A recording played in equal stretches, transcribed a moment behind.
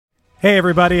Hey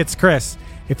everybody, it's Chris.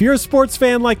 If you're a sports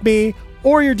fan like me,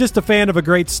 or you're just a fan of a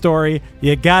great story,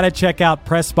 you gotta check out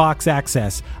Pressbox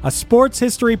Access, a sports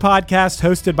history podcast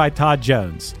hosted by Todd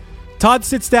Jones. Todd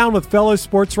sits down with fellow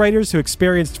sports writers who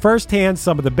experienced firsthand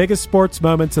some of the biggest sports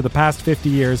moments of the past 50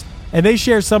 years, and they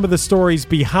share some of the stories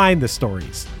behind the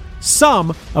stories,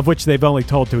 some of which they've only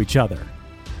told to each other.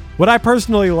 What I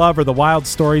personally love are the wild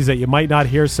stories that you might not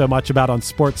hear so much about on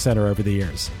SportsCenter over the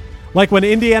years. Like when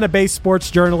Indiana-based sports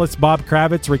journalist Bob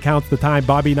Kravitz recounts the time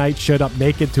Bobby Knight showed up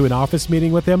naked to an office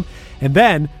meeting with him and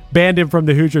then banned him from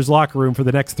the Hoosiers locker room for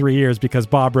the next 3 years because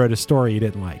Bob wrote a story he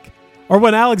didn't like. Or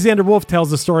when Alexander Wolf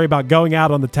tells the story about going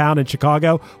out on the town in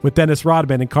Chicago with Dennis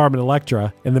Rodman and Carmen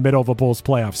Electra in the middle of a Bulls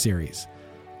playoff series.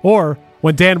 Or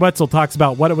when Dan Wetzel talks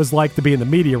about what it was like to be in the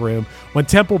media room when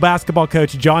Temple basketball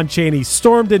coach John Chaney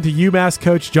stormed into UMass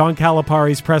coach John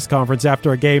Calipari's press conference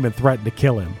after a game and threatened to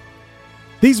kill him.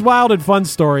 These wild and fun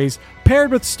stories,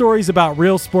 paired with stories about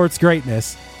real sports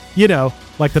greatness, you know,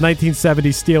 like the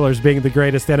 1970s Steelers being the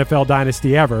greatest NFL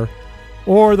dynasty ever,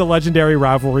 or the legendary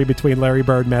rivalry between Larry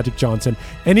Bird and Magic Johnson,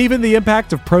 and even the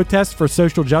impact of protests for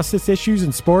social justice issues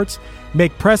in sports,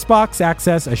 make Pressbox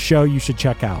Access a show you should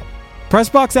check out.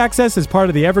 Pressbox Access is part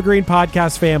of the Evergreen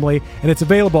Podcast family, and it's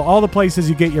available all the places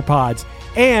you get your pods,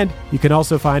 and you can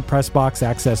also find Pressbox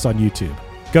Access on YouTube.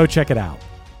 Go check it out.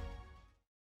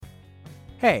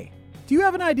 Hey, do you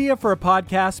have an idea for a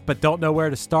podcast but don't know where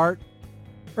to start?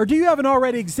 Or do you have an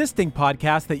already existing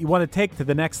podcast that you want to take to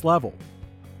the next level?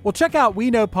 Well, check out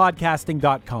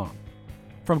WeKnowPodcasting.com.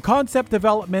 From concept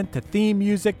development to theme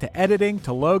music to editing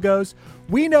to logos,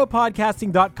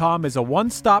 WeKnowPodcasting.com is a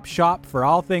one-stop shop for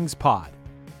all things pod.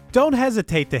 Don't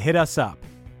hesitate to hit us up.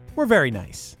 We're very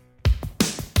nice.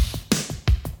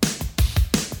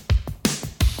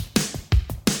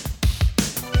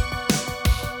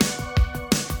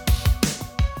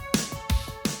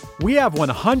 We have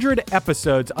 100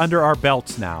 episodes under our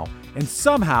belts now, and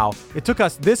somehow it took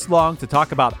us this long to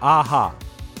talk about a-ha,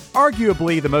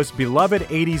 arguably the most beloved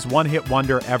 80s one-hit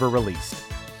wonder ever released.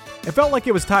 It felt like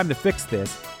it was time to fix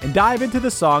this and dive into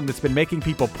the song that's been making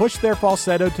people push their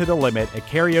falsetto to the limit at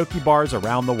karaoke bars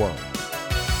around the world.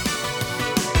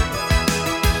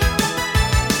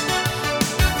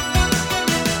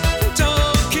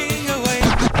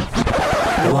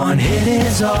 One hit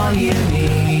is all you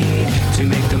need to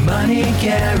make the money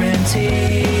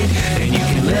guaranteed, and you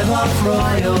can live off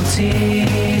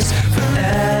royalties forever.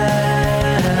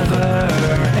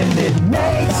 And it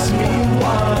makes me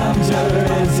wonder,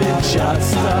 is it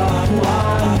just a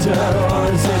wonder, or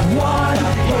is it one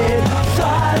hit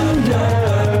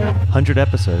thunder? 100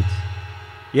 episodes.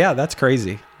 Yeah, that's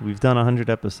crazy. We've done 100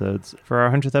 episodes. For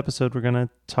our 100th episode, we're going to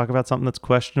talk about something that's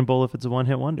questionable if it's a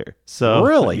one-hit wonder. So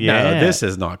really? Yeah. No, this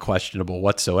is not questionable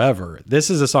whatsoever. This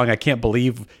is a song I can't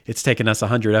believe it's taken us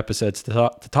 100 episodes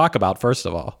to talk about, first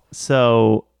of all.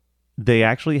 So they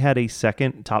actually had a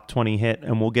second top 20 hit,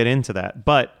 and we'll get into that.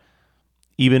 But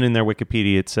even in their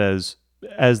Wikipedia, it says,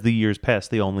 as the years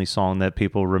passed, the only song that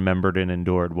people remembered and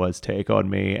endured was Take On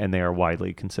Me, and they are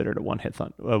widely considered a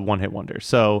one-hit wonder.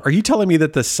 So are you telling me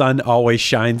that The Sun Always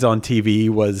Shines on TV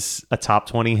was a top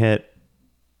 20 hit?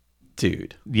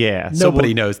 Dude. Yeah.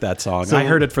 Nobody knows that song. I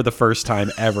heard it for the first time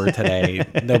ever today.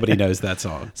 Nobody knows that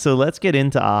song. So let's get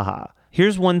into a-ha.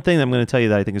 Here's one thing I'm going to tell you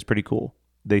that I think is pretty cool.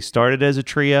 They started as a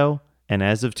trio, and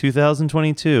as of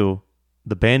 2022...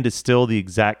 the band is still the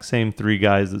exact same three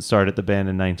guys that started the band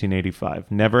in 1985.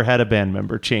 Never had a band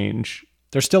member change.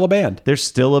 They're still a band. They're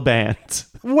still a band.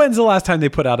 When's the last time they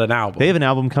put out an album? They have an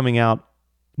album coming out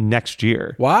next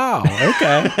year. Wow.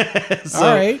 Okay.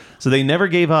 All right. So they never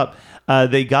gave up.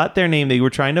 They got their name. They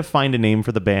were trying to find a name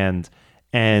for the band,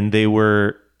 and they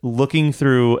were looking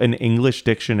through an English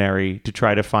dictionary to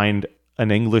try to find an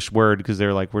English word because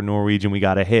they're like, we're Norwegian. We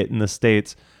got a hit in the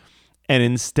States. And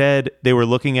instead, they were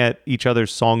looking at each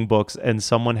other's songbooks, and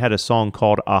someone had a song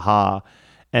called a-ha.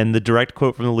 And the direct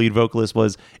quote from the lead vocalist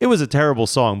was, "It was a terrible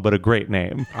song, but a great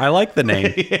name." I like the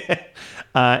name. Yeah.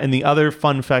 And the other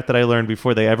fun fact that I learned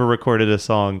before they ever recorded a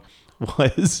song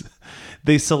was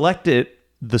they selected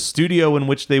the studio in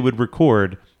which they would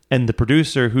record and the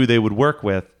producer who they would work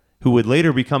with, who would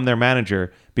later become their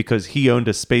manager because he owned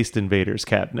a Space Invaders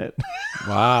cabinet.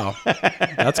 Wow.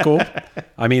 That's cool.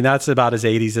 I mean, that's about as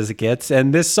 80s as it gets.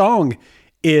 And this song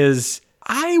is,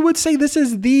 I would say this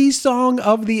is the song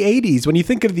of the 80s. When you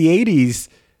think of the 80s,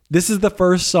 this is the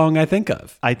first song I think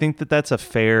of. I think that that's a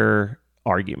fair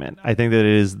argument. I think that it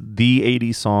is the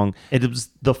 80s song. It was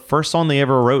the first song they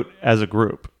ever wrote as a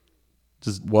group.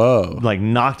 Just Whoa. like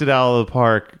knocked it out of the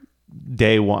park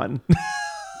day one.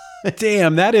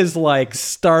 Damn, that is like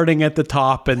starting at the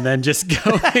top and then just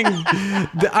going.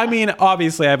 I mean,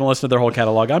 obviously, I haven't listened to their whole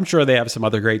catalog. I'm sure they have some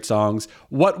other great songs.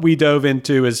 What we dove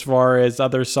into as far as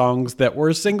other songs that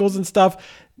were singles and stuff,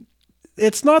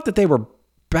 it's not that they were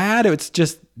bad. It's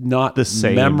just not the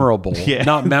same. Memorable. Yeah.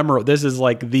 Not memorable. This is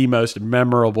like the most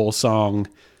memorable song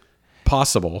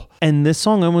possible. And this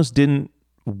song almost didn't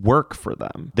work for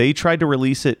them. They tried to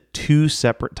release it 2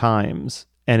 separate times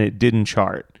and it didn't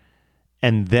chart.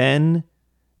 And then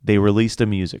they released a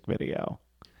music video.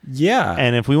 Yeah.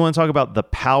 And if we want to talk about the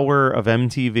power of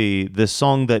MTV, this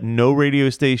song that no radio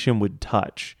station would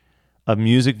touch, a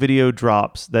music video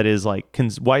drops that is like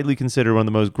widely considered one of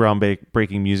the most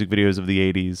groundbreaking music videos of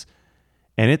the 80s.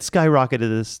 And it skyrocketed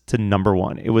this to number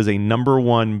 1. It was a number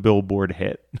 1 Billboard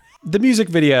hit. The music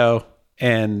video,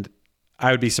 and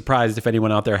I would be surprised if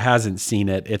anyone out there hasn't seen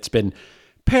it. It's been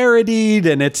parodied,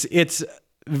 and it's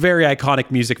very iconic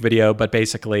music video, but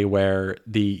basically where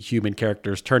the human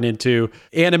characters turn into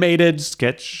animated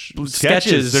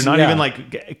sketches. They're not even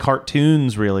like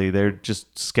cartoons, really. They're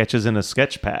just sketches in a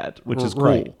sketch pad, which is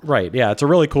cool. Right. Yeah, it's a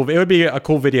really cool. It would be a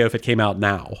cool video if it came out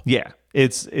now. Yeah,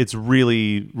 it's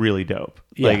really, really dope.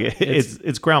 Yeah, like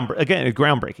it's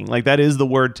groundbreaking. Like that is the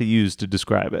word to use to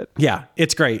describe it. Yeah,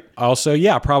 it's great. Also,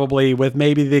 yeah, probably with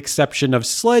maybe the exception of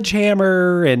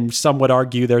Sledgehammer, and some would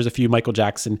argue there's a few Michael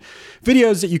Jackson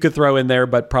videos that you could throw in there,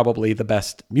 but probably the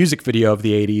best music video of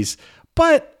the 80s.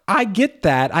 But I get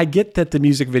that. I get that the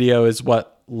music video is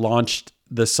what launched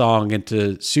the song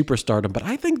into superstardom, but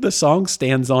I think the song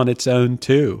stands on its own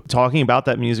too. Talking about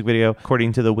that music video,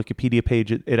 according to the Wikipedia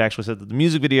page, it actually said that the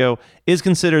music video is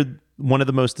considered one of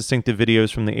the most distinctive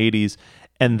videos from the 80s,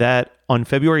 and that on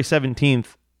February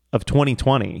 17th of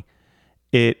 2020,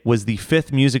 it was the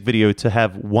 5th music video to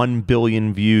have 1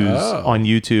 billion views on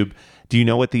YouTube. Do you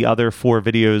know what the other 4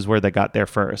 videos were that got there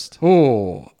first?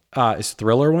 Oh, is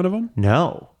Thriller one of them?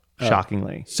 No.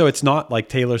 Shockingly. So it's not like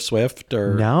Taylor Swift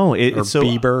or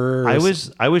Bieber.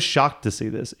 Or I was shocked to see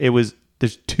this.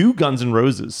 There's 2 Guns N'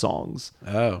 Roses songs.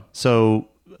 Oh. So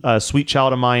Sweet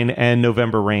Child of Mine and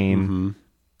November Rain. Mm-hmm.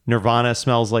 Nirvana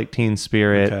Smells Like Teen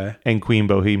Spirit and Queen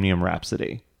Bohemian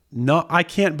Rhapsody. No, I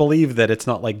can't believe that it's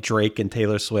not like Drake and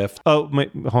Taylor Swift. Oh, hold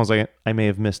on a second. I may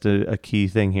have missed a key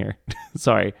thing here.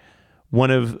 Sorry. One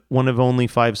of only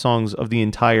 5 songs of the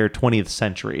entire 20th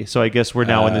century. So I guess we're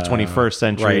now in the 21st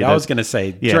century. Right. I was going to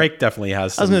say, Drake definitely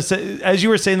has some. I was going to say, as you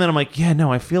were saying that, I'm like, yeah,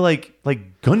 no, I feel like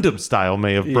Gundam Style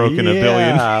may have broken a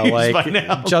billion views by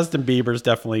now. Justin Bieber's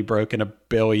definitely broken a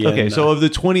billion. Okay, so of the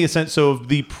 20th century, so of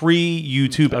the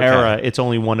pre-YouTube era, it's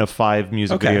only one of 5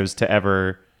 music videos to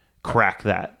ever crack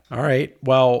that. All right.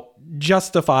 Well,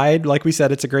 Justified, like we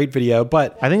said, it's a great video,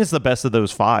 but I think it's the best of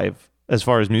those 5. As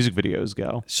far as music videos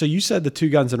go. So you said the 2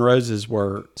 Guns N' Roses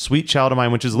were... Sweet Child of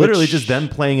Mine, which is literally just them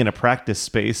playing in a practice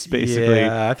space, basically.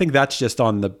 Yeah, I think that's just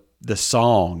on the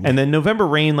song. And then November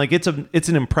Rain, like it's an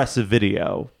impressive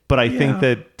video, but I think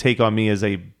that Take On Me is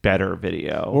a better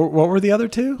video. What were the other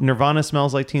 2? Nirvana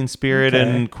Smells Like Teen Spirit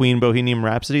and Queen Bohemian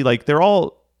Rhapsody. Like they're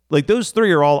all... Like those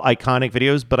 3 are all iconic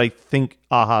videos, but I think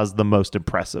Aha's the most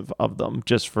impressive of them,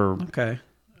 just for...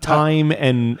 time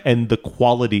and the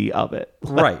quality of it.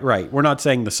 Right. We're not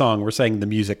saying the song, we're saying the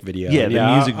music video. Yeah,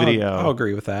 the music video. I'll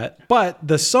agree with that. But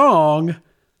the song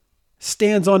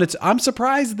stands on its... I'm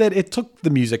surprised that it took the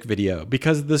music video,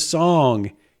 because the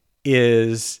song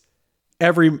is...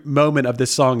 Every moment of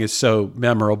this song is so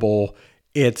memorable.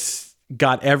 It's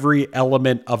got every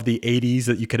element of the 80s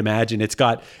that you can imagine. It's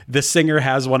got... The singer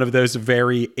has one of those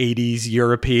very 80s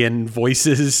European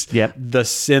voices. Yep. The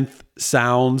synth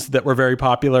sounds that were very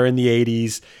popular in the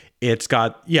 80s. It's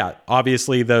got,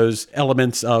 obviously those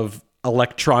elements of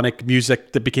electronic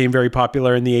music that became very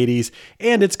popular in the 80s.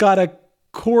 And it's got a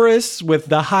chorus with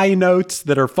the high notes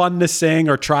that are fun to sing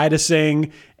or try to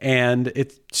sing. And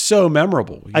it's so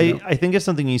memorable. I think it's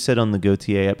something you said on the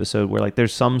Gautier episode where like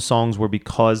there's some songs where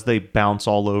because they bounce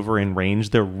all over in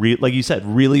range, they're like you said,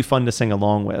 really fun to sing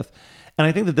along with. And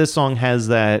I think that this song has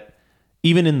that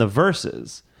even in the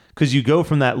verses. Because you go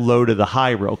from that low to the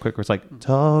high real quick, where it's like,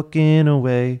 talking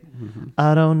away,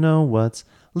 I don't know what's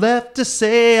left to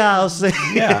say, I'll say.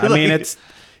 Yeah, I mean, it's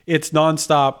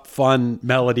nonstop fun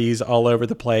melodies all over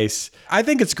the place. I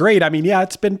think it's great. I mean,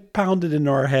 it's been pounded into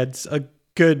our heads a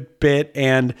good bit,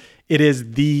 and it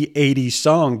is the 80s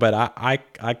song, but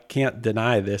I can't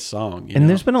deny this song. And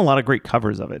there's been a lot of great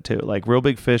covers of it too. Like Real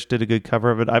Big Fish did a good cover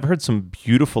of it. I've heard some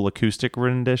beautiful acoustic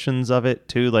renditions of it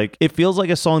too. Like it feels like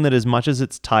a song that as much as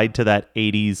it's tied to that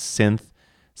 80s synth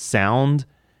sound,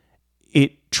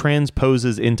 it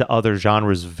transposes into other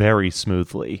genres very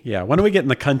smoothly. Yeah, when are we getting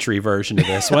the country version of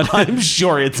this one? I'm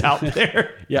sure it's out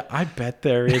there. Yeah, I bet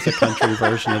there is a country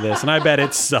version of this, and I bet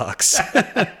it sucks.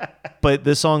 But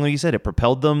this song, like you said, it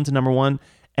propelled them to number one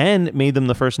and made them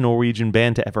the first Norwegian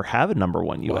band to ever have a number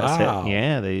one US Wow. hit.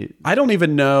 Yeah, I don't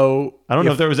even know. I don't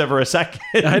know if there was ever a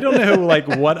second. I don't know, like,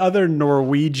 what other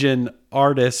Norwegian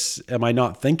artists am I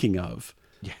not thinking of?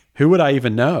 Yeah. Who would I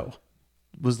even know?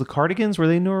 Was the Cardigans, were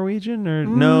they Norwegian or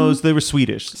no? They were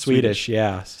Swedish. Swedish,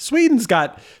 yeah. Sweden's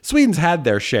had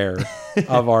their share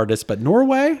of artists, but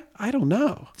Norway, I don't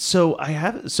know. So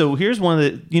here's one of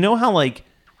the, you know how like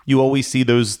you always see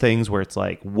those things where it's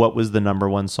like, what was the number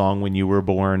one song when you were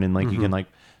born? And like, you can like,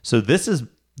 so this is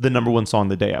the number one song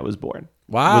the day I was born.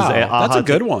 Wow. Was That's a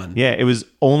good one. Yeah. It was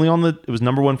only it was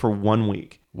number one for 1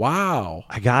 week. Wow.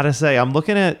 I gotta say, I'm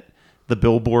looking at the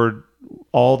Billboard,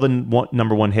 all the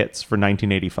number one hits for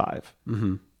 1985.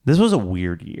 Mm-hmm. This was a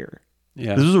weird year.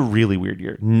 Yeah. This was a really weird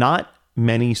year. Not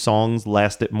many songs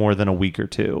lasted more than a week or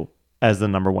two as the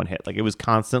number one hit. Like it was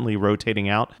constantly rotating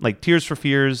out. Like Tears for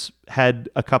Fears had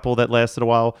a couple that lasted a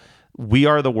while. We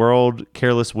Are the World,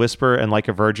 Careless Whisper, and Like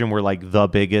a Virgin were like the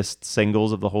biggest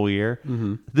singles of the whole year.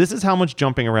 Mm-hmm. This is how much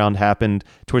jumping around happened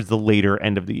towards the later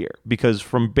end of the year. Because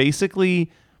from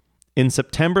basically in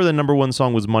September, the number one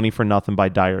song was Money for Nothing by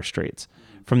Dire Straits.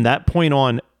 From that point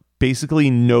on,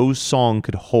 basically no song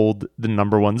could hold the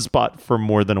number one spot for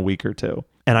more than a week or two.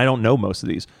 And I don't know most of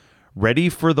these. Ready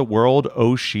for the World,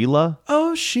 Oh Sheila.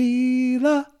 Oh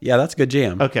Sheila. Yeah, that's a good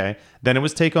jam. Okay. Then it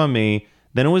was Take on Me.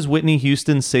 Then it was Whitney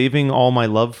Houston, Saving All My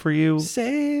Love for You.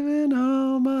 Saving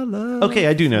all my love. Okay,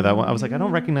 I do know that one. I was like, I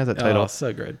don't recognize that title. Oh,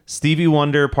 so good. Stevie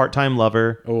Wonder, Part-Time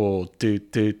Lover. Oh, do.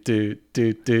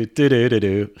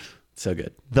 So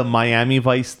good. The Miami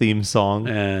Vice theme song.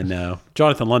 No.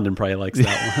 Jonathan London probably likes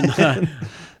that one.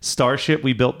 Starship,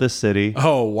 We Built This City.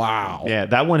 Oh, wow. Yeah,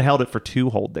 that one held it for 2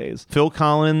 whole days. Phil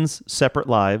Collins, Separate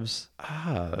Lives.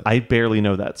 I barely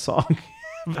know that song.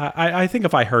 I think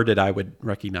if I heard it, I would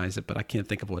recognize it, but I can't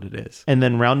think of what it is. And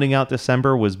then rounding out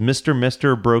December was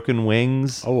Mr. Broken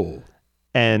Wings. Oh.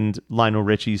 And Lionel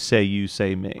Richie's Say You,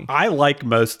 Say Me. I like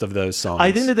most of those songs.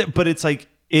 I think that, but it's like,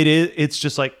 it's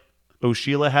just like, Oh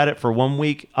Sheila had it for 1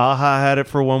 week. Aha had it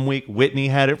for 1 week. Whitney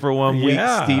had it for 1 week.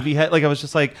 Yeah. Stevie had, like, I was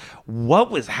just like,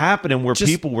 what was happening where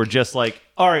people were just like,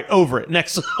 all right, over it.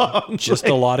 Next song. Just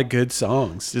like, a lot of good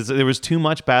songs. there was too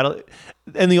much battle.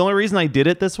 And the only reason I did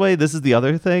it this way, this is the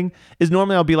other thing, is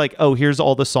normally I'll be like, oh, here's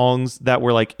all the songs that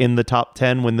were like in the top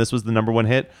 10 when this was the number one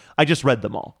hit. I just read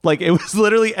them all. Like it was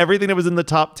literally everything that was in the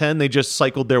top 10. They just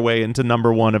cycled their way into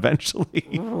number one eventually.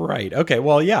 Right. Okay.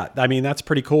 Well, yeah. I mean, that's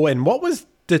pretty cool. And what was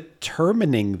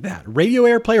determining that? Radio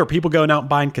airplay or people going out and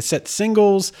buying cassette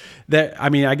singles? That, I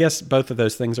mean, I guess both of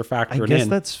those things are factored in. I guess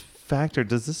that's factored.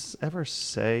 Does this ever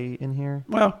say in here?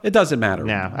 Well, it doesn't matter.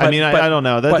 No, I mean, I don't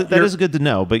know. That is good to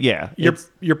know, but yeah.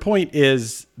 Your point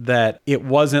is that it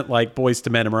wasn't like Boyz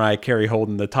II Men and Mariah Carey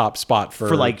holding the top spot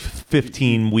for like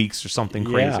 15 weeks or something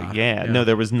crazy. Yeah. No,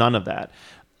 there was none of that.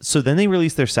 So then they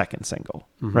released their second single,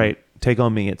 right? Take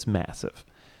on Me. It's massive.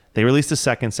 They released a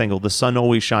second single, The Sun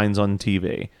Always Shines on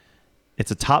TV.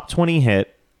 It's a top 20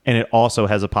 hit, and it also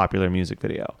has a popular music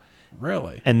video.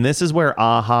 Really? And this is where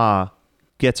Aha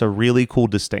gets a really cool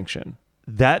distinction.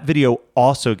 That video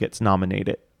also gets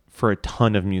nominated for a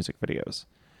ton of music videos,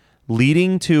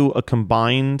 leading to a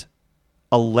combined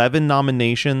 11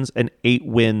 nominations and 8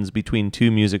 wins between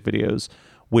 2 music videos,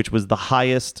 which was the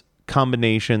highest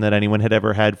combination that anyone had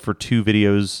ever had for 2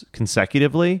 videos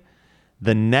consecutively.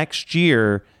 The next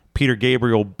year, Peter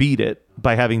Gabriel beat it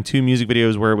by having 2 music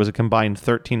videos where it was a combined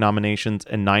 13 nominations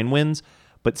and 9 wins.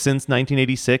 But since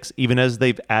 1986, even as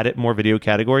they've added more video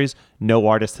categories, no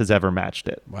artist has ever matched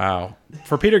it. Wow.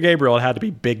 For Peter Gabriel, it had to be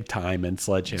Big Time and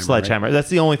Sledgehammer. Sledgehammer. Right? That's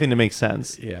the only thing that makes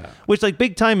sense. Yeah. Which, like,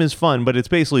 Big Time is fun, but it's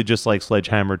basically just like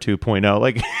Sledgehammer 2.0.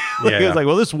 Like, it was like,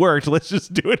 well, this worked. Let's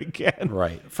just do it again.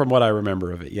 Right. From what I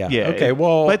remember of it. Yeah. Yeah. Okay.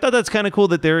 Well, but I thought that's kind of cool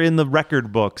that they're in the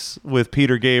record books with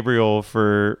Peter Gabriel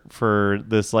for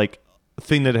this, like,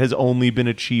 thing that has only been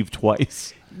achieved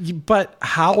twice. But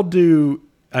how do...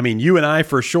 I mean, you and I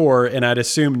for sure, and I'd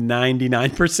assume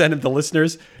 99% of the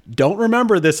listeners don't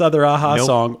remember this other Aha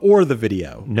song or the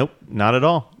video. Nope, not at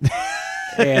all.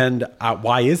 And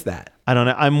why is that? I don't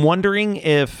know. I'm wondering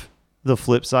if the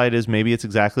flip side is maybe it's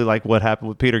exactly like what happened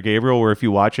with Peter Gabriel, where if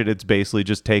you watch it, it's basically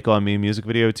just Take On Me music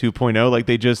video 2.0. Like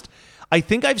they just... I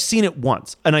think I've seen it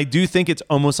once, and I do think it's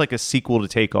almost like a sequel to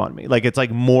Take On Me. Like it's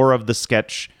like more of the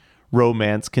sketch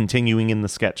romance continuing in the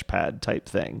sketch pad type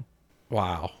thing.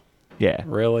 Wow. Yeah.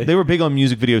 Really? They were big on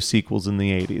music video sequels in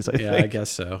the 80s, I Yeah, think. I guess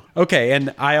so. Okay,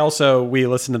 and we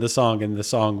listened to the song, and the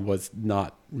song was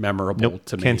not memorable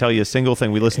to me. Can't tell you a single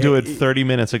thing. We listened to it 30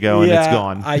 minutes ago, and it's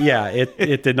gone.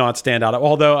 It did not stand out.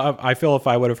 Although I feel if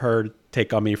I would have heard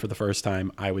Take On Me for the first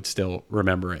time, I would still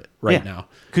remember it now.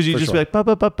 Because you just be like, ba,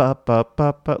 ba, ba, ba, ba,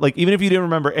 ba, ba. Like, even if you didn't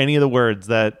remember any of the words,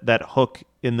 that hook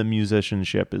in the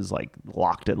musicianship is like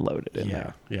locked and loaded in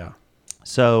there. Yeah.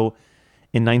 So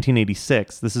in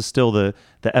 1986, this is still the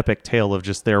epic tale of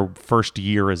just their first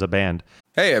year as a band.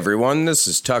 Hey everyone, this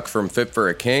is Tuck from Fit for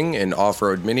a King, an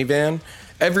off-road minivan.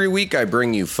 Every week I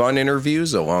bring you fun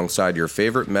interviews alongside your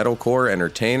favorite metalcore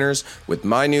entertainers with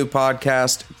my new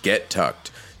podcast, Get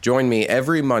Tucked. Join me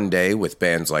every Monday with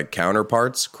bands like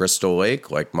Counterparts, Crystal Lake,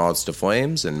 like Moths to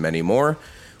Flames, and many more.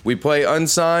 We play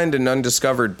unsigned and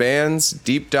undiscovered bands,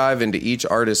 deep dive into each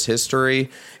artist's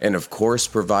history, and of course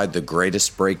provide the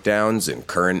greatest breakdowns in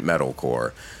current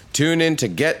metalcore. Tune in to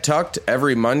Get Tucked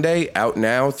every Monday, out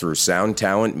now through Sound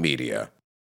Talent Media.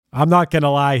 I'm not going to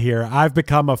lie here. I've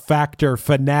become a Factor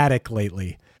fanatic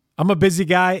lately. I'm a busy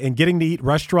guy, and getting to eat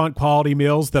restaurant quality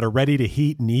meals that are ready to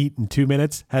heat and eat in 2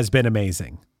 minutes has been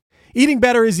amazing. Eating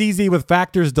better is easy with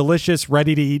Factor's delicious,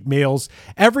 ready-to-eat meals.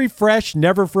 Every fresh,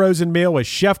 never-frozen meal is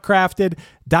chef-crafted,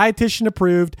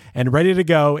 dietitian-approved, and ready to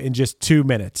go in just 2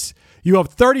 minutes. You have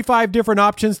 35 different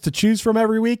options to choose from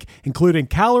every week, including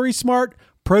Calorie Smart,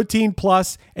 Protein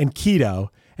Plus, and Keto.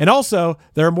 And also,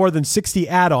 there are more than 60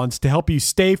 add-ons to help you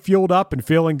stay fueled up and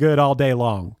feeling good all day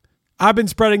long. I've been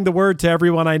spreading the word to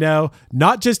everyone I know,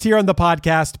 not just here on the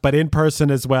podcast, but in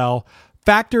person as well.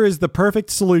 Factor is the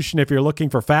perfect solution if you're looking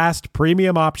for fast,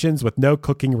 premium options with no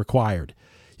cooking required.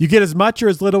 You get as much or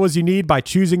as little as you need by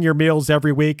choosing your meals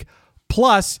every week.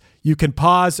 Plus, you can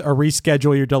pause or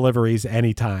reschedule your deliveries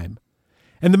anytime.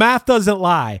 And the math doesn't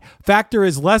lie. Factor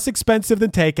is less expensive than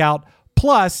takeout.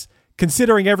 Plus,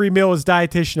 considering every meal is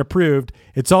dietitian approved,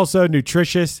 it's also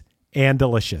nutritious and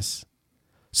delicious.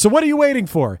 So what are you waiting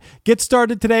for? Get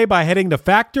started today by heading to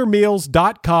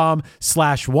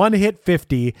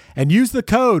factormeals.com/onehit50 and use the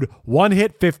code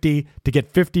onehit50 to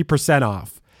get 50%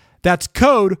 off. That's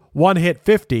code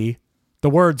onehit50, the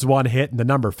words one hit and the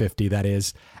number 50, that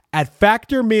is, at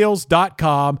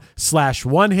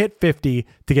factormeals.com/onehit50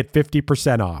 to get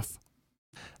 50% off.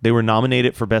 They were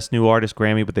nominated for Best New Artist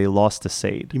Grammy, but they lost to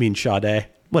Sade. You mean Sade?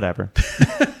 Whatever.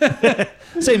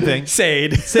 Same thing.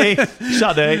 Sade. Sade.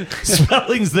 Sade.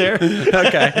 Spelling's there.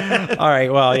 Okay. All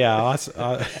right. Well, yeah.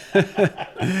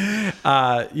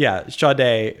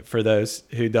 Sade, for those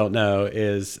who don't know,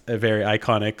 is a very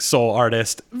iconic soul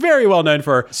artist, very well known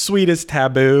for Sweetest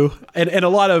Taboo, and a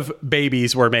lot of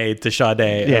babies were made to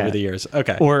Sade over the years.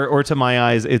 Okay. Or to my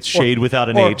eyes, it's Shade without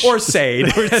an H. Or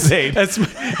Sade. Or Sade. As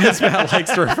Matt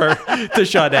likes to refer to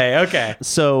Sade. Okay.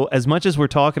 So as much as we're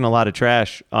talking a lot of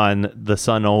trash on The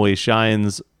Sun Always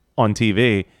Shines on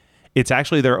TV, it's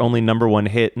actually their only number one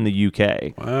hit in the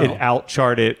UK. Wow. It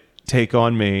outcharted Take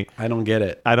On Me. I don't get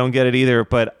it. I don't get it either,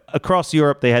 but across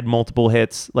Europe they had multiple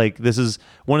hits. Like, this is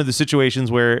one of the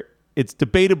situations where it's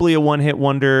debatably a one-hit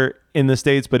wonder in the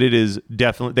States, but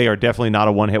they are definitely not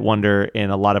a one-hit wonder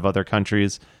in a lot of other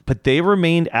countries. But they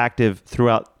remained active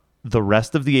throughout the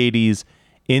rest of the 80s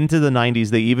into the 90s.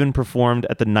 They even performed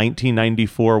at the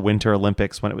 1994 Winter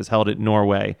Olympics when it was held at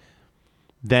Norway.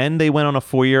 Then they went on a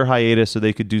 4-year hiatus so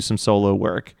they could do some solo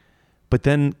work, but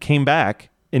then came back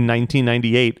in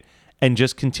 1998 and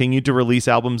just continued to release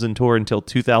albums and tour until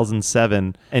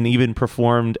 2007, and even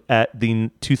performed at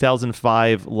the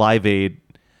 2005 Live Aid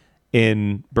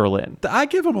in Berlin. I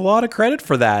give them a lot of credit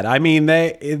for that. I mean,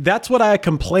 that's what I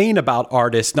complain about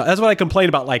artists. That's what I complain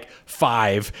about. Like,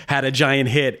 Five had a giant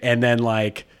hit and then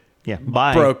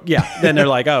Bye. broke. Yeah. Then they're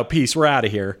like, oh, peace, we're out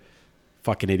of here.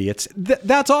 Fucking idiots.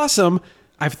 That's awesome.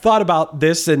 I've thought about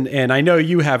this and I know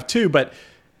you have too, but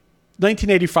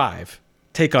 1985,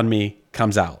 Take On Me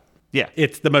comes out. Yeah.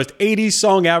 It's the most 80s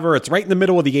song ever. It's right in the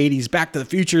middle of the 80s. Back to the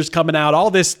Future's coming out. All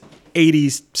this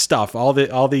 80s stuff. All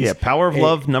these. Yeah, Power of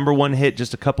Love, number one hit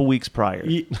just a couple weeks prior.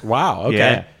 Wow. Okay.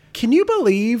 Yeah. Can you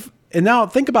believe? And now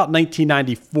think about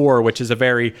 1994, which is a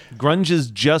very... Grunge is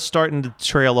just starting to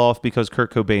trail off because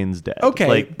Kurt Cobain's dead.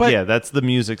 Okay, but... that's the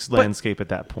music's landscape at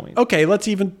that point. Okay, let's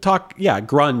even talk... Yeah,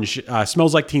 grunge,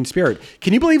 Smells Like Teen Spirit.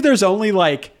 Can you believe there's only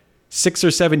 6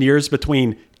 or 7 years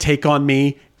between Take On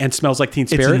Me and Smells Like Teen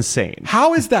Spirit? It's insane.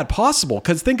 How is that possible?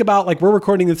 Because think about, we're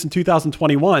recording this in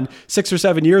 2021. 6 or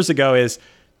 7 years ago is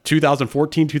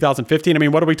 2014, 2015. I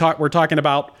mean, what are we talking? We're talking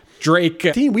about Drake.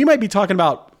 We might be talking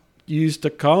about... Used to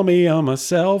call me on my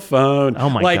cell phone. Oh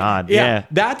my God. Yeah.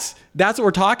 That's what we're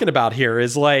talking about here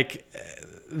is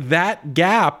that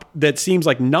gap that seems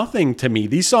like nothing to me.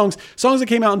 These songs that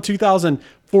came out in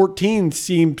 2014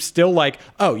 seem still like,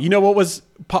 oh, you know what was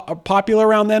popular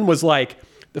around then was like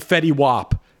the Fetty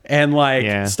Wap and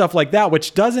like stuff like that,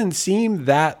 which doesn't seem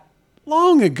that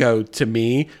long ago to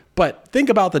me. But think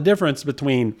about the difference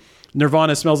between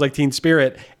Nirvana Smells Like Teen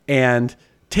Spirit and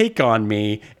Take On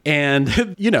Me.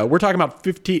 And, you know, we're talking about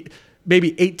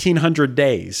maybe 1,800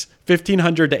 days,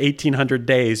 1,500 to 1,800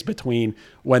 days between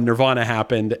when Nirvana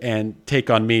happened and Take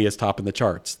On Me is topping the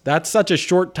charts. That's such a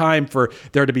short time for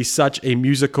there to be such a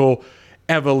musical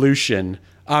evolution.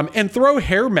 And throw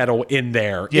hair metal in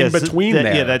there, in between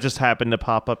there. Yeah, that just happened to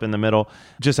pop up in the middle.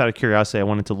 Just out of curiosity, I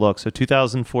wanted to look. So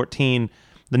 2014,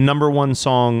 the number one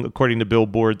song, according to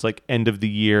Billboard's like end of the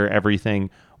year, everything,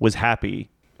 was Happy,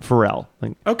 Pharrell.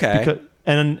 Like, okay.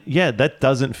 That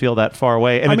doesn't feel that far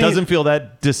away. And it doesn't feel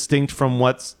that distinct from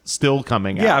what's still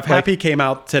coming out. Yeah, if Happy came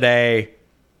out today,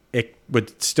 it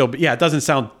would still be, it doesn't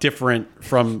sound different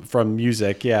from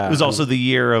music. Yeah. It was also the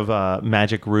year of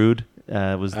Magic Rude.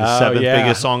 Was the seventh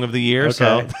biggest song of the year. Okay.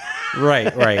 So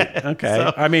right. Okay.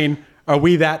 So, I mean, are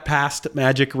we that past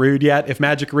Magic Rude yet? If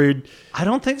Magic Rude, I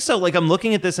don't think so. Like I'm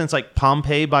looking at this and it's like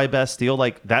Pompeii by Bastille.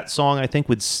 Like that song, I think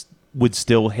would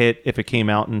still hit if it came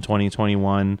out in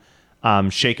 2021.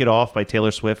 Shake It Off by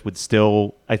Taylor Swift would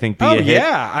still, I think, be a hit.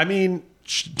 Yeah. I mean,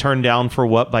 Turn Down for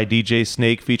What by DJ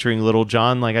Snake featuring Little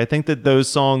John. Like I think that those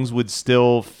songs would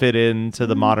still fit into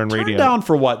the modern radio. Turn Down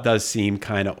for What does seem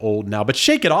kind of old now, but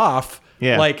Shake It Off.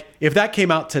 Yeah. Like if that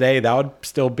came out today, that would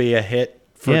still be a hit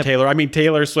for Taylor. I mean,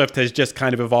 Taylor Swift has just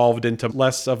kind of evolved into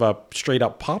less of a straight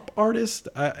up pop artist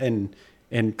and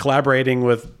collaborating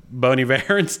with Bon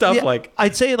Iver and stuff. Yeah, like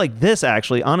I'd say like this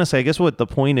actually. Honestly, I guess what the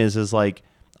point is like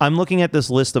I'm looking at this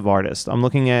list of artists. I'm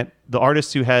looking at the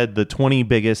artists who had the 20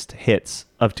 biggest hits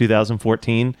of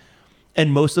 2014,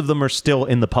 and most of them are still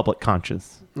in the public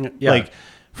conscience. Yeah. Like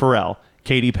Pharrell,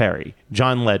 Katy Perry,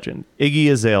 John Legend, Iggy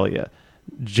Azalea,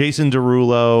 Jason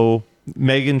Derulo,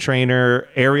 Meghan Trainor,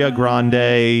 Ariana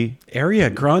Grande.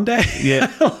 Ariana Grande?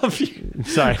 Yeah. I love you.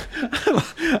 Sorry.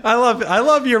 I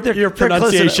love your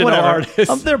pronunciation of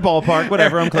artists. They're ballpark,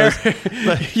 whatever. I'm close.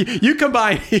 But you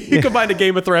combine the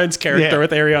Game of Thrones character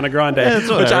with Ariana Grande,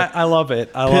 which I love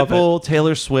it. Pitbull,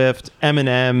 Taylor Swift,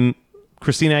 Eminem,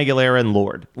 Christina Aguilera, and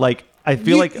Lorde. Like I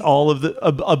feel like all of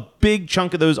a big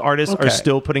chunk of those artists are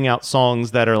still putting out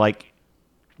songs that are like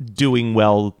doing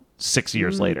well 6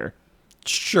 years later.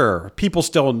 Sure. People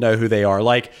still know who they are.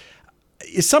 Like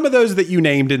some of those that you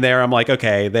named in there, I'm like,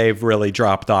 okay, they've really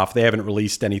dropped off. They haven't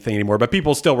released anything anymore, but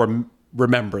people still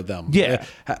remember them. Yeah.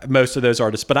 Most of those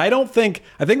artists. But I think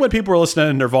when people were listening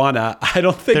to Nirvana, I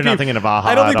don't think they're not thinking of Aha.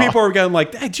 I don't think people were going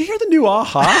like, hey, did you hear the new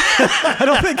Aha?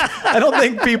 I don't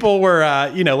think people were,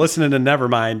 listening to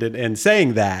Nevermind and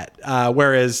saying that.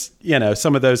 Whereas,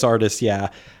 some of those artists, Yeah,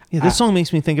 this song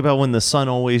makes me think about When the Sun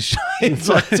Always Shines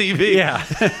on TV. Yeah.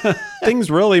 Things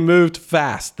really moved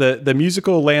fast. The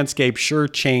musical landscape sure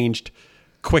changed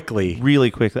quickly.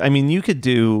 Really quickly. I mean, you could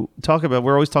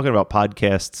we're always talking about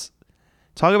podcasts.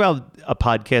 Talk about a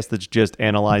podcast that's just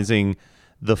analyzing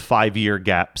the 5-year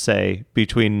gap, say,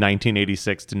 between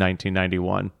 1986 to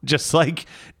 1991. Just like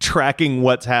tracking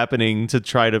what's happening to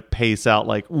try to pace out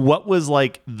like what was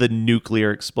like the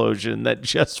nuclear explosion that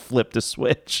just flipped a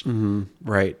switch. Mm-hmm.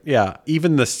 Right. Yeah.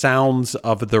 Even the sounds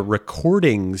of the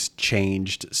recordings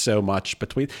changed so much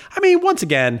between. I mean, once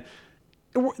again,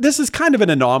 this is kind of an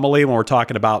anomaly when we're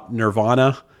talking about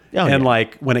Nirvana.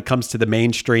 Like when it comes to the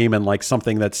mainstream and like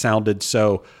something that sounded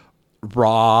so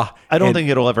raw. I don't think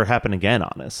it'll ever happen again,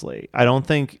 honestly. I don't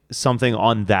think something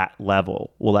on that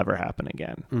level will ever happen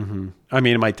again. Mm-hmm. I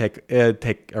mean, it might take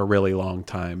a really long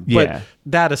time. But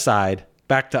that aside,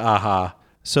 back to Aha.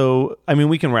 So, I mean,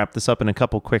 we can wrap this up in a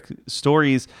couple quick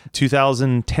stories.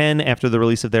 2010, after the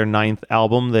release of their 9th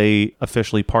album, they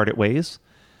officially parted ways.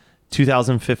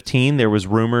 2015, there was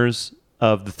rumors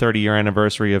of the 30-year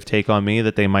anniversary of Take On Me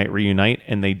that they might reunite,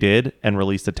 and they did, and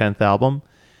released a 10th album.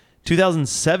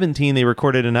 2017, they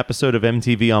recorded an episode of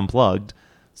MTV Unplugged.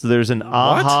 So there's an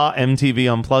Aha MTV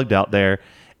Unplugged out there.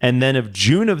 And then of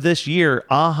June of this year,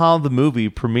 Aha the movie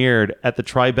premiered at the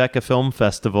Tribeca Film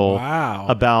Festival. Wow.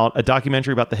 About a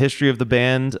documentary about the history of the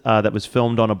band that was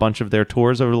filmed on a bunch of their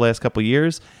tours over the last couple of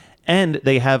years. And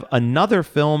they have another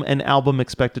film and album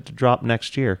expected to drop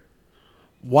next year.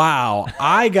 Wow.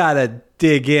 I got to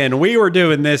dig in. We were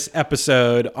doing this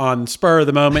episode on spur of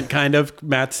the moment, kind of.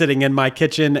 Matt sitting in my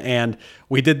kitchen, and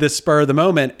we did this spur of the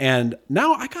moment. And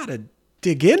now I got to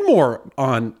dig in more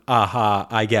on Aha,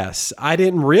 I guess. I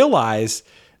didn't realize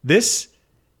this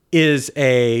is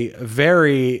a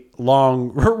very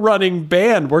long running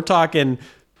band. We're talking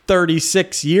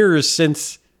 36 years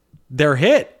since their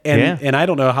hit. Yeah. And I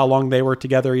don't know how long they were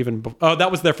together even. Oh, that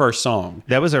was their first song.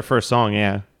 That was their first song,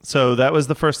 yeah. So that was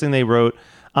the first thing they wrote.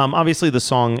 Obviously, the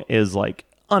song is like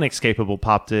unescapable,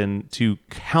 popped into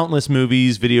countless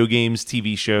movies, video games,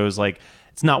 TV shows. Like,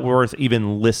 it's not worth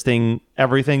even listing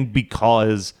everything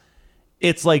because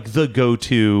it's like the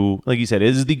go-to, like you said, it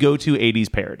is the go-to 80s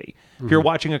parody. If you're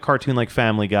watching a cartoon like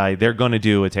Family Guy, they're going to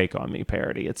do a Take On Me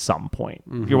parody at some point.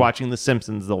 If you're watching The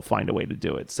Simpsons, they'll find a way to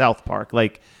do it. South Park,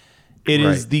 like, it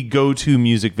is the go-to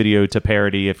music video to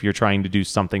parody if you're trying to do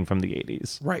something from the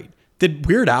 80s. Right. Did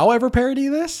Weird Al ever parody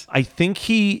this? I think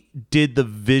he did the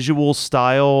visual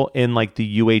style in like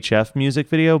the UHF music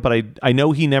video, but I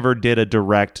know he never did a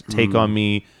direct Take On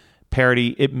Me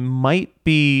parody. It might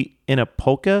be in a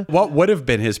polka. What would have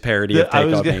been his parody of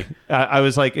Take On Me? I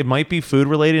was like, it might be food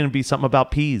related and be something about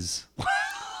peas.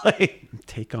 Like,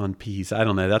 Take on Peas. I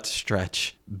don't know. That's a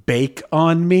stretch. Bake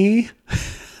on Me.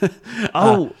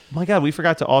 oh my God. We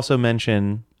forgot to also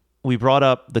mention, we brought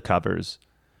up the covers.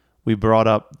 We brought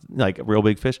up like Real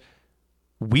Big Fish.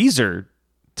 Weezer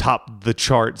topped the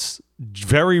charts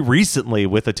very recently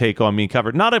with a Take On Me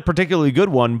cover. Not a particularly good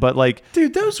one, but like,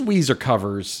 Dude, those Weezer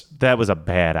covers. that was a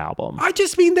bad album. I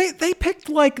just mean they picked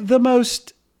like the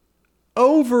most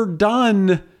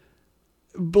overdone,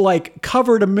 like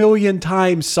covered a million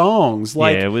times songs.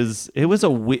 Like, yeah, it was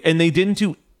and they didn't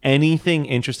do anything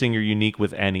interesting or unique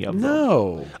with any of them.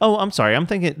 no. Oh, I'm sorry. I'm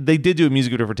thinking they did do a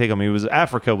music video for Take On Me. It was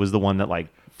Africa was the one that like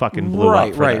fucking blew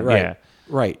up for them. Yeah.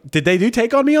 Right. Did they do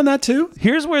Take On Me on that too?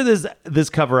 Here's where this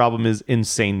cover album is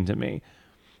insane to me.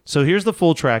 So here's the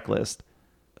full track list.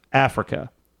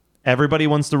 Africa. Everybody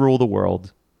Wants to Rule the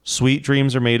World. Sweet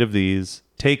Dreams Are Made of These.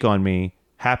 Take On Me.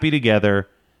 Happy Together.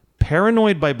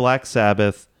 Paranoid by Black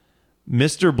Sabbath.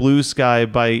 Mr. Blue Sky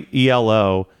by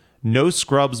ELO. No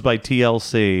Scrubs by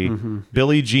TLC.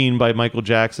 Billie Jean by Michael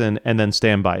Jackson. And then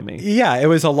Stand By Me. Yeah, it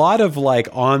was a lot of like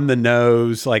on the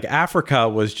nose. Like Africa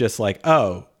was just like,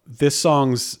 oh, this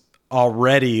song's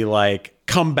already like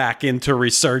come back into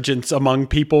resurgence among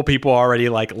people. People already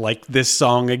like this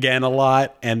song again a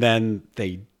lot. And then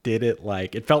they did it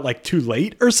like, it felt like too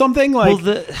late or something. Like,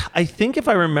 Well, I think if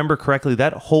I remember correctly,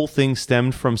 that whole thing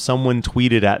stemmed from someone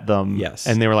tweeted at them. Yes.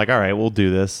 And they were like, all right, we'll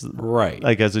do this. Right.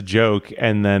 Like as a joke.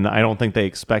 And then I don't think they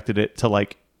expected it to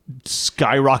like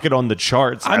skyrocket on the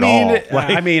charts at all.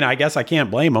 Like, I mean, I guess I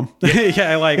can't blame them.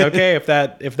 Yeah, like okay, if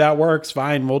that works,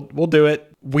 fine, we'll do it.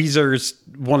 Weezer's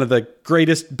one of the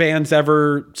greatest bands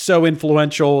ever, so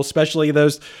influential, especially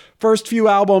those first few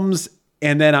albums.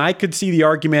 And then I could see the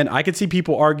argument. I could see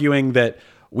people arguing that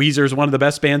Weezer's one of the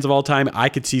best bands of all time. I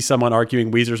could see someone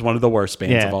arguing Weezer's one of the worst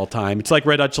bands of all time. It's like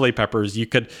Red Hot Chili Peppers.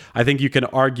 I think you can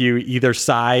argue either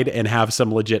side and have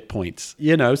some legit points.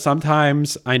 You know,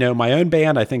 sometimes I know my own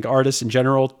band, I think artists in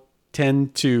general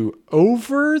tend to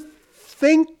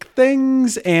overthink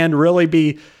things and really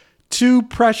be too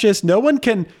precious. No one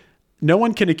can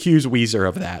accuse Weezer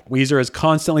of that. Weezer has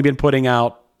constantly been putting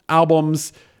out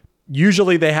albums.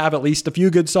 Usually they have at least a few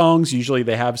good songs. Usually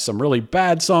they have some really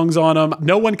bad songs on them.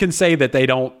 No one can say that they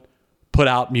don't put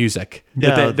out music.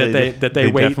 no, They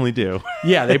wait. definitely do.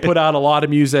 Yeah, they put out a lot of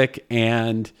music,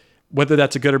 and whether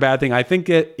that's a good or bad thing, I think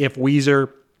that if Weezer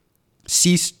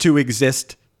ceased to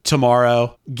exist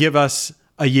tomorrow, give us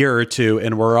a year or two,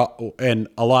 and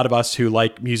a lot of us who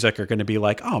like music are going to be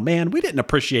like, oh man, we didn't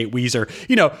appreciate Weezer.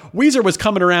 You know, Weezer was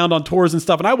coming around on tours and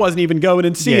stuff, and I wasn't even going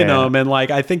and seeing them. And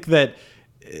like, I think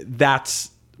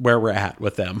that's where we're at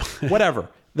with them. Whatever.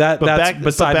 That's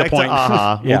beside the point. To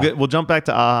Aha. Yeah. We'll jump back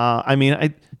to Aha. I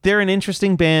mean, they're an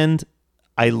interesting band.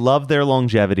 I love their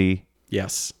longevity.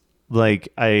 Yes.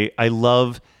 Like I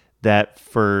love that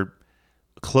for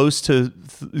close to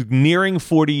nearing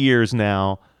 40 years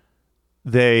now,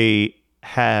 they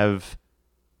have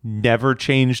never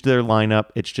changed their lineup.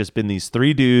 It's just been these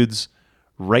three dudes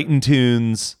writing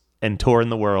tunes and touring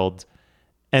the world.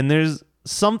 And there's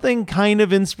something kind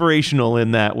of inspirational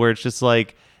in that, where it's just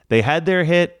like they had their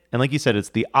hit, and like you said, it's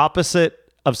the opposite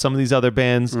of some of these other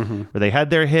bands where they had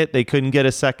their hit, they couldn't get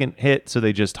a second hit, so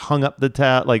they just hung up the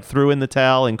towel, like threw in the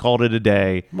towel and called it a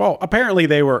day. Well, apparently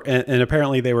they were, and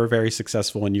apparently they were very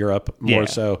successful in Europe, more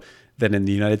so than in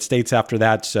the United States after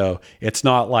that. So it's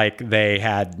not like they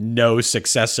had no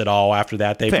success at all after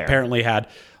that. They've apparently had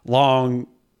long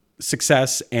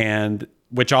success, and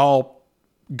which all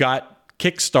got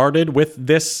kick-started with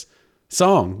this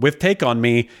song, with Take On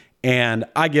Me. And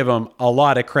I give them a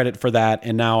lot of credit for that.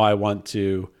 And now I want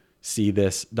to see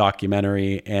this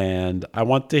documentary, and I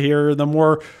want to hear the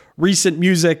more recent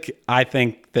music. I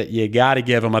think that you got to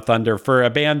give them a thunder for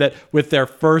a band that with their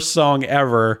first song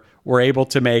ever were able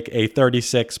to make a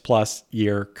 36 plus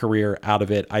year career out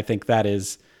of it. I think that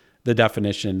is the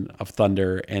definition of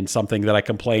thunder, and something that I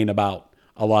complain about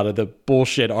a lot of the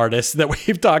bullshit artists that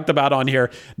we've talked about on here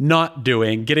not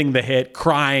doing, getting the hit,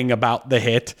 crying about the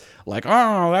hit, like,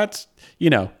 oh, that's,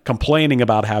 complaining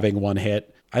about having one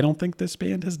hit. I don't think this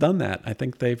band has done that. I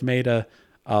think they've made a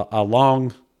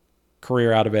long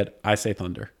career out of it. I say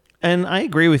Thunder. And I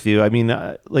agree with you. I mean,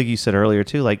 like you said earlier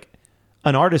too, like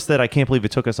an artist that I can't believe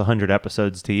it took us 100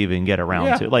 episodes to even get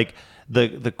around to. Like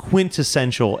the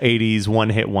quintessential 80s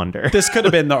one-hit wonder. This could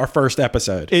have been our first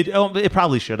episode. It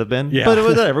probably should have been. Yeah. But it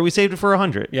was whatever. We saved it for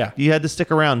 100. Yeah. You had to stick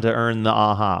around to earn the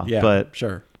aha. Yeah, but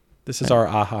sure. This is our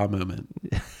aha moment.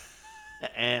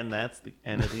 And that's the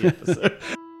end of the episode.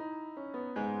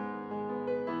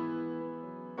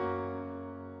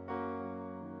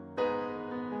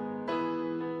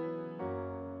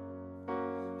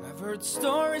 Heard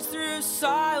stories through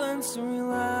silence, and we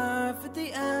laugh at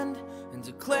the end and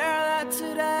declare that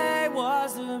today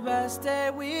was the best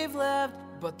day we've lived.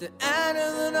 But the end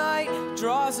of the night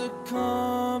draws a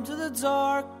calm to the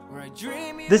dark where I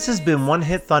dream. This has been One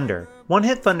Hit Thunder. One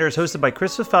Hit Thunder is hosted by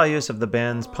Chris Fafalios of the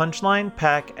bands Punchline,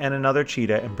 Pack, and Another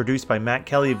Cheetah, and produced by Matt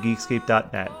Kelly of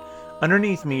Geekscape.net.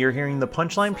 Underneath me, you're hearing the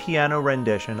Punchline piano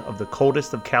rendition of The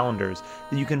Coldest of Calendars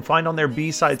that you can find on their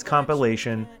B-Sides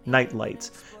compilation, Night Lights.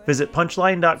 Visit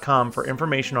punchline.com for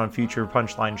information on future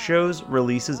Punchline shows,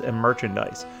 releases, and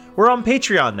merchandise. We're on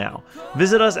Patreon now.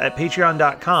 Visit us at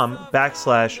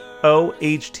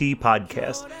patreon.com/OHT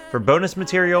podcast for bonus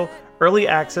material, early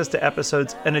access to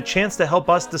episodes, and a chance to help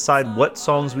us decide what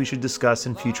songs we should discuss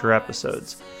in future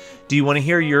episodes. Do you want to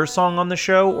hear your song on the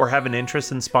show or have an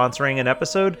interest in sponsoring an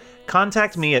episode?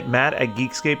 Contact me at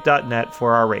matt@geekscape.net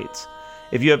for our rates.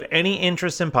 If you have any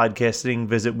interest in podcasting,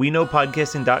 visit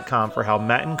weknowpodcasting.com for how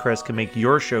Matt and Chris can make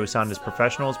your show sound as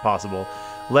professional as possible.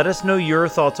 Let us know your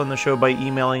thoughts on the show by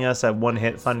emailing us at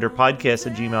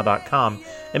onehitthunderpodcast@gmail.com,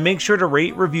 and make sure to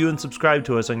rate, review, and subscribe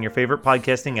to us on your favorite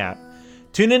podcasting app.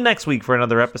 Tune in next week for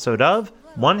another episode of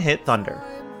One Hit Thunder.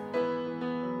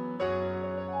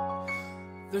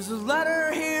 There's a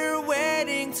letter here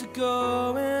waiting to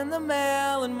go in the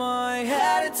mail. In my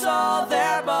head it's all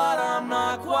there, but I'm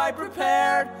not quite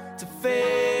prepared to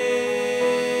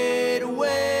fade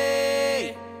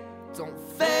away. Don't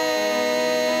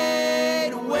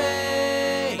fade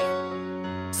away.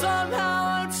 Somehow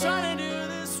I'm trying to do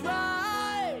this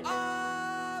right.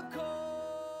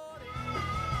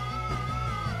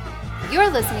 You're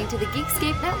listening to the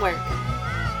Geekscape Network.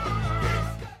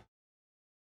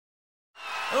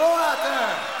 Hello out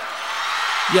there.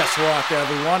 Yes, hello out there,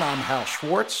 everyone. I'm Hal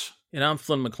Schwartz. And I'm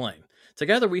Flynn McLean.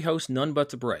 Together we host None But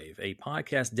the Brave, a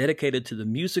podcast dedicated to the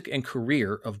music and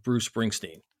career of Bruce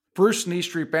Springsteen. Bruce and E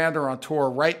Street Band are on tour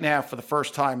right now for the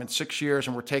first time in 6 years,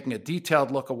 and we're taking a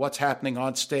detailed look at what's happening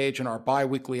on stage in our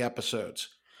bi-weekly episodes.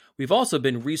 We've also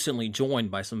been recently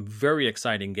joined by some very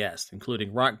exciting guests,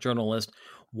 including rock journalist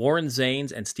Warren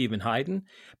Zanes and Stephen Hayden,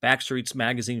 Backstreet's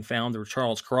Magazine founder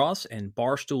Charles Cross, and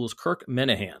Barstool's Kirk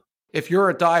Minahan. If you're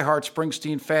a diehard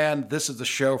Springsteen fan, this is the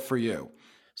show for you.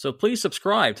 So please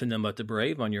subscribe to None But the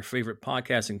Brave on your favorite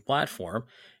podcasting platform,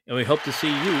 and we hope to see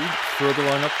you further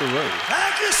on up the road.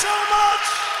 Thank you so much.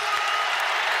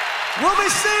 We'll be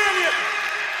seeing you.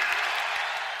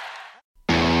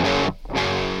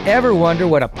 Ever wonder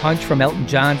what a punch from Elton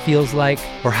John feels like?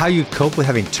 Or how you'd cope with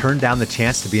having turned down the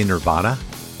chance to be in Nirvana?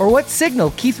 Or what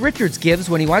signal Keith Richards gives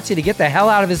when he wants you to get the hell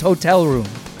out of his hotel room?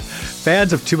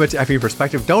 Fans of Too Much Effing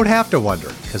Perspective don't have to wonder,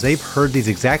 because they've heard these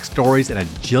exact stories and a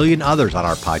jillion others on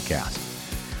our podcast.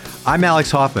 I'm Alex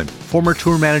Hoffman, former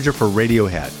tour manager for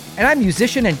Radiohead. And I'm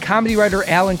musician and comedy writer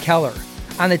Alan Keller.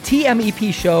 On the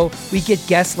TMEP show, we get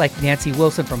guests like Nancy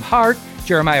Wilson from Heart,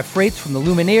 Jeremiah Freites from the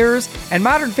Lumineers, and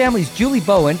Modern Family's Julie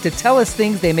Bowen to tell us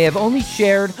things they may have only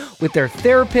shared with their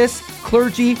therapist,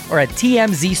 clergy, or a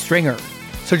TMZ stringer.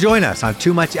 So join us on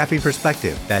Too Much Effing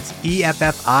Perspective. That's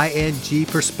EFFING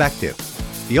Perspective.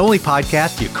 The only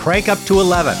podcast you crank up to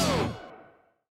 11.